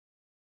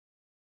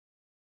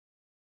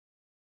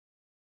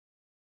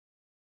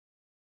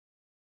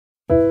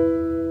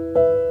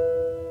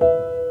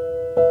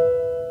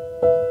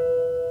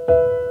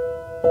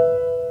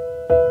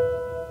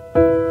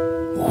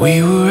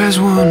We were as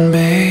one,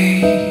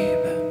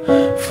 babe,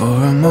 for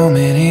a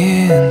moment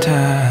in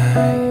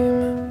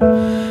time.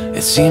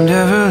 It seemed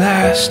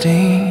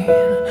everlasting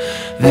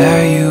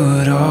that you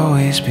would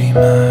always be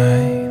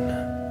mine.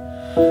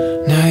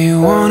 Now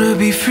you wanna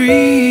be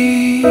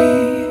free,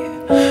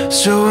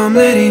 so I'm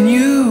letting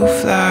you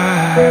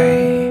fly.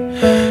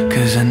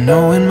 'Cause I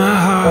know in my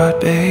heart,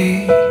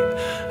 babe,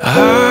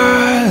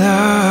 our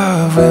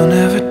love will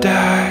never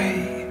die.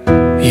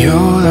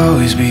 You'll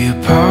always be a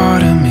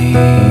part of me.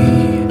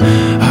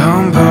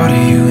 I'm part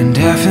of you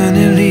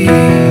indefinitely.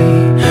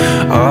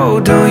 Oh,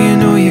 don't you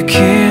know you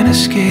can't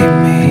escape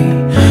me?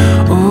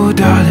 Oh,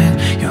 darling,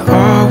 you'll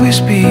always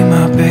be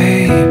my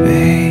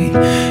baby,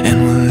 and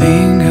we'll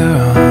linger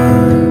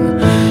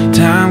on.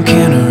 Time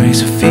can't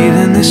erase a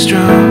feeling this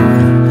strong.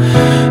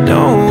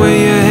 No way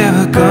you're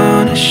ever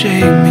gonna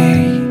shake me.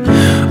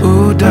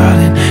 Oh,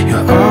 darling,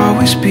 you'll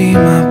always be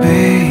my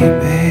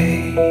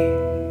baby.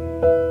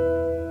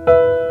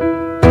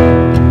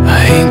 I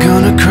ain't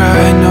gonna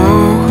cry, no,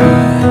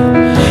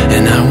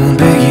 and I won't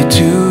beg you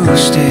to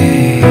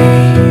stay.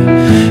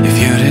 If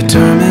you're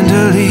determined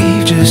to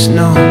leave, just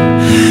know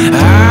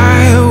I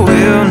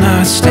will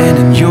not stand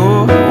in your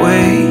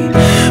way.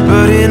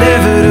 But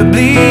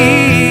inevitably,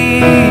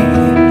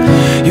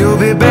 you'll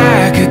be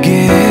back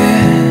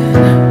again.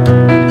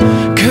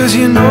 'Cause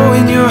you know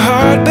in your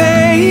heart,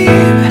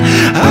 babe,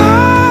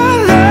 our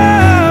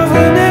love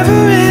will never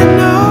end,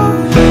 no.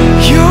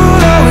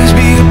 You'll always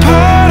be a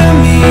part of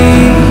me.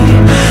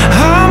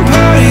 I'm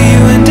part of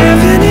you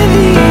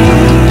indefinitely.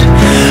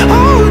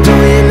 Oh,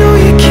 don't you know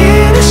you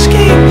can't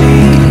escape me?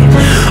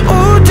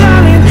 Oh,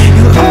 darling,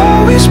 you'll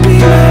always be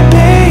my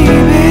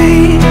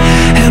baby,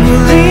 and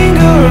we'll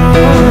linger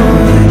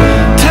on.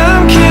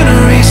 Time can't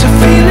erase a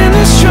feeling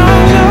that's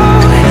strong, no.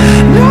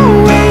 No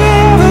way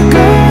you're ever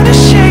gonna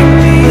shake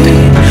me.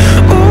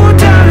 Oh,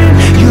 darling,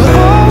 you'll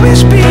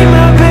always be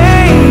my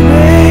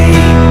baby.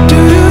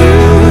 Do-do-do,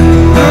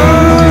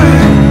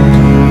 alright.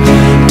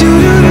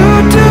 Do-do-do,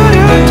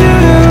 do-do-do.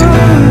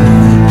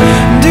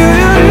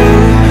 Do-do-do,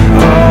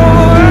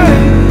 alright.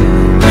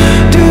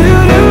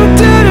 Do-do-do,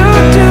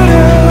 do-do-do.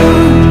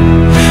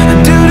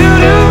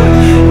 Do-do-do,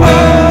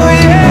 oh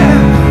yeah.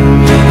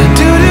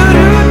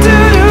 Do-do-do,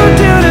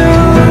 do-do-do.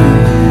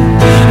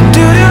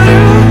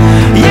 Do-do-do,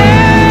 yeah.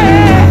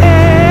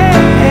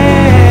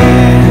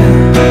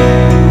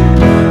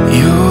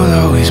 You'll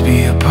always be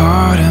a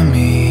part of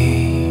me.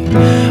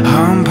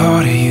 I'm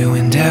part of you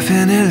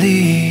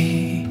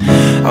indefinitely.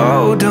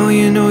 Oh, don't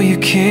you know you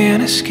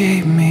can't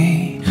escape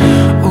me?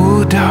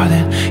 Oh,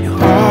 darling,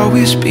 you'll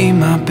always be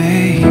my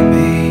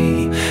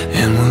baby,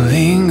 and we'll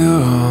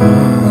linger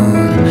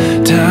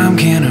on. Time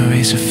can't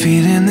erase a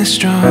feeling this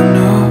strong,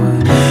 no.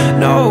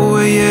 No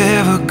way you're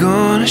ever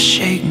gonna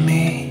shake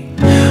me.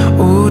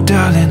 Oh,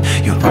 darling,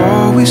 you'll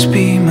always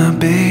be my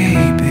baby.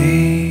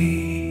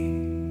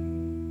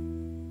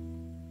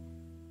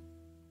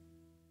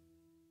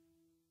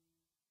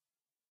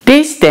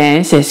 This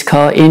dance is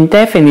called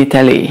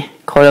Indefinitely,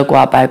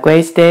 choreographed by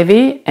Grace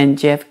Davy and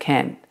Jeff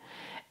Kent.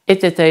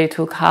 It's a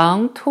 32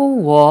 count,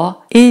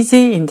 2-wall,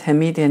 easy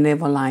intermediate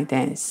level line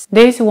dance.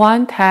 There's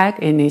one tag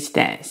in this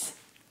dance.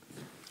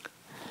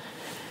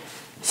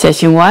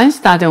 Section 1,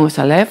 starting with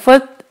the left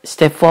foot,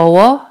 step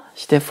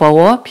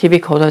forward,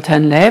 pivot quarter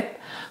turn left,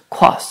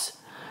 cross.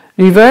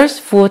 Reverse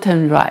full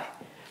turn right.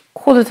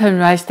 Quarter turn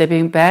right,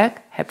 stepping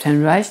back, half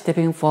turn right,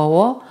 stepping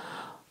forward.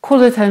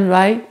 Quarter turn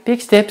right,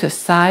 big step to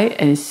side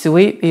and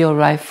sweep your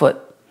right foot.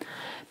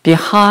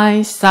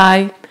 Behind,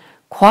 side,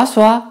 cross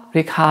walk,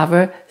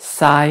 recover,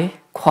 side,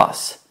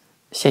 cross.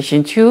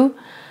 Section 2,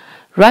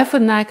 right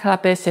foot 9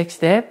 clap back 6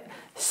 step,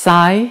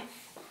 side,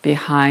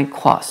 behind,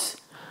 cross.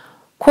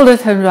 Quarter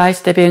turn right,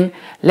 stepping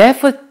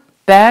left foot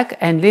back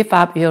and lift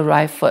up your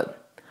right foot.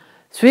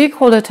 3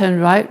 quarter turn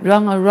right,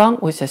 run around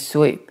with a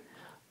sweep.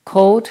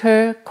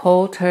 Quarter,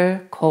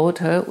 quarter,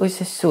 quarter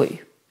with a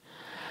sweep.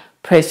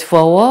 Press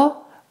forward,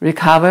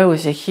 recover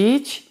with a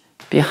hitch,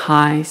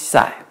 behind,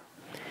 side.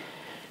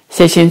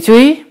 Section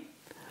 3,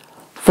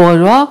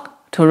 forward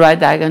rock to right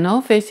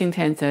diagonal facing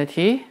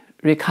 1030,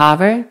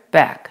 recover,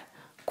 back.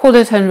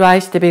 Quarter turn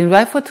right, stepping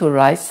right foot to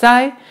right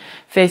side,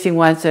 facing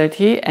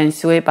 130 and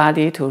sway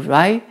body to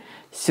right,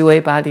 sway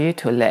body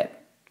to left.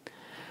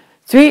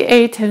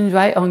 3/8 turn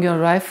right on your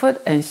right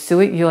foot and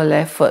sweep your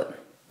left foot.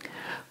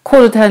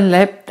 Quarter turn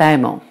left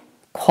diamond,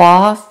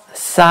 cross,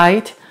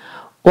 side,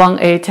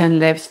 1/8 turn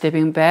left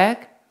stepping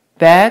back,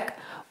 back,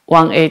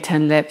 1/8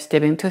 turn left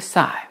stepping to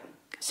side.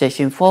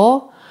 Section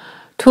 4,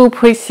 2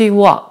 precede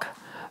walk,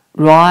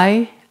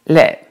 right,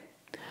 left.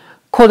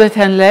 Quarter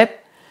turn left,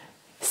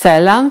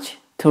 side lunge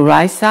to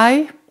right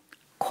side.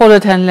 Quarter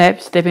turn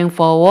left stepping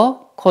forward,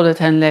 quarter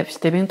turn left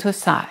stepping to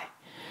side.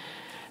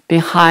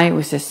 Behind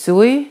with a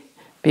sweep,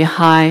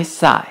 behind,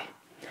 side.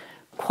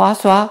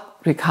 Cross walk,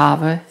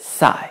 recover,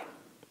 side.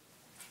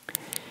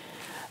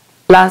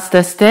 Last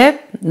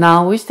step,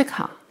 now with the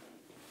count.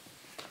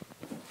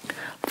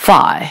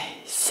 5,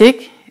 6,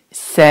 6,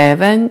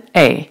 7,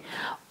 8.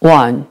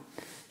 1,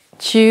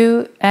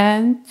 2,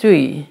 and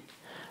 3,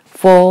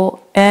 4,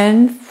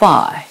 and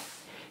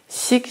 5,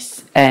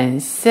 6,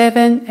 and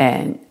 7,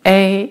 and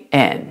 8,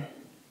 and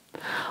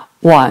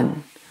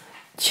 1,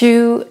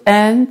 2,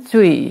 and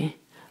 3,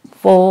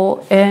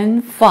 4,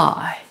 and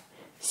 5,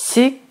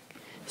 6,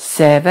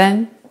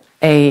 7,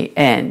 8,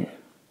 and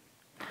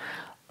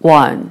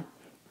 1,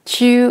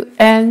 2,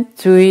 and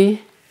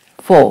 3,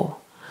 4,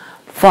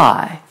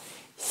 5,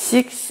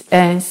 6,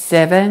 and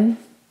 7,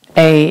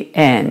 8,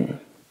 and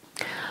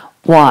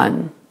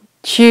 1,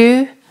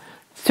 2,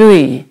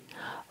 3,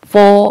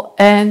 4,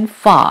 and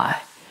 5,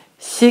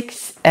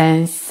 6,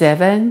 and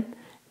 7,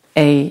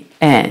 8,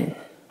 and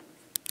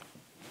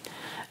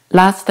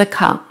last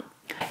count.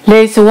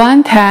 There is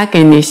one tag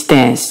in this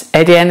dance.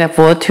 At the end of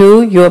wall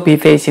 2, you will be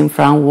facing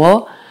front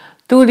wall.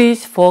 Do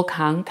this 4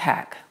 count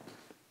tag.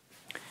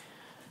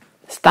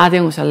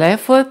 Starting with the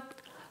left foot,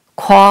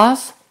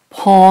 cross,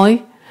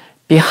 point,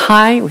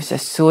 behind with a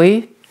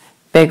sweep,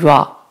 back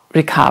rock,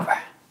 recover.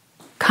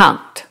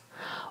 Count.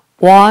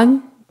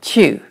 1,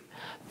 2,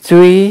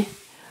 3,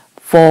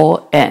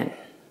 4, and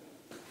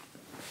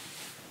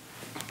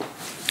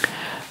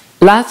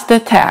that's the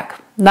tag.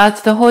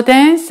 That's the whole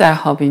dance. I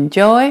hope you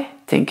enjoy.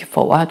 Thank you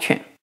for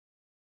watching.